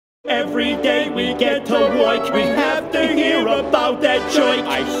Every day we get to work, we have to hear about that joint.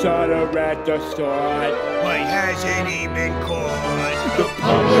 I saw her at the start. Why hasn't he been caught? The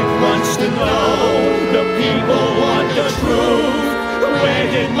public wants to know, the people want the truth. Where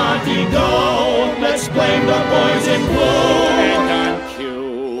did Monty go? Let's blame the boys in blue. And on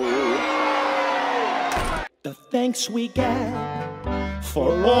cue. The thanks we get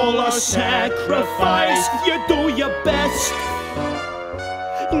for all our sacrifice. You do your best.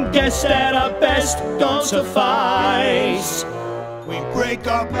 Guess that our best don't suffice. We break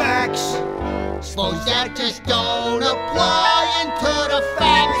our backs. Suppose that just don't apply into the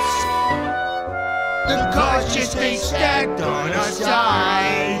facts. The cards just stay stacked on our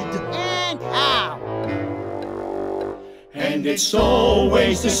side. And how? And it's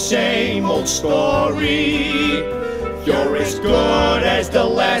always the same old story. You're as good as the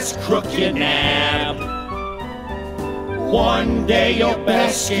last crook you nab. One day you're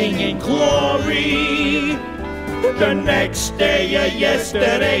basking in glory, the next day you're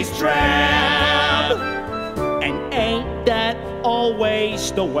yesterday's drab. And ain't that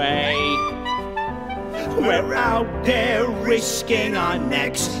always the way? We're out there risking our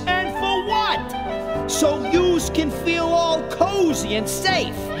necks. And for what? So yous can feel all cozy and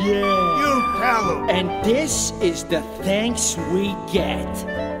safe. Yeah. You tell 'em. And this is the thanks we get.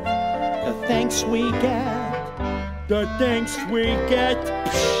 The thanks we get. The thanks we get.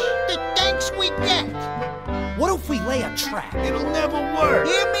 The thanks we get. What if we lay a trap? It'll never work.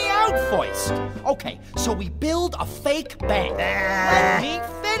 Hear me out first. Okay, so we build a fake bank. Let me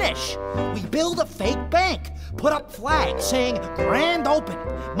finish. We build a fake bank. Put up flags saying grand opening.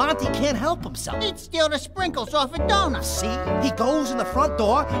 Monty can't help himself. He'd steal the sprinkles off a donut. See? He goes in the front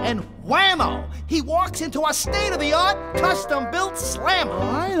door and whammo! He walks into a state-of-the-art, custom-built slammer.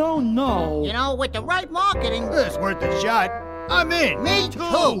 I don't know. You know, with the right marketing. It's worth a shot. I'm in. Me too.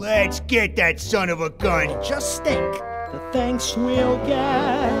 Let's get that son of a gun. Just think. The thanks we'll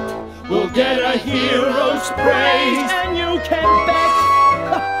get a hero's praise. And you can bet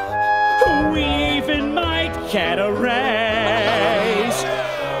we even might get a raise.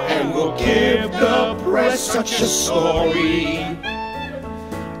 And we'll give the press such a story.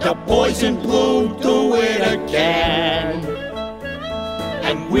 The boys in blue do it again.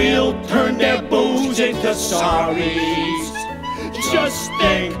 And we'll turn their boos into sorries. Just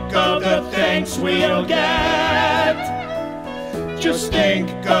think of the thanks we'll get. Just think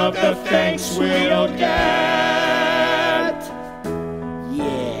of the thanks we'll get.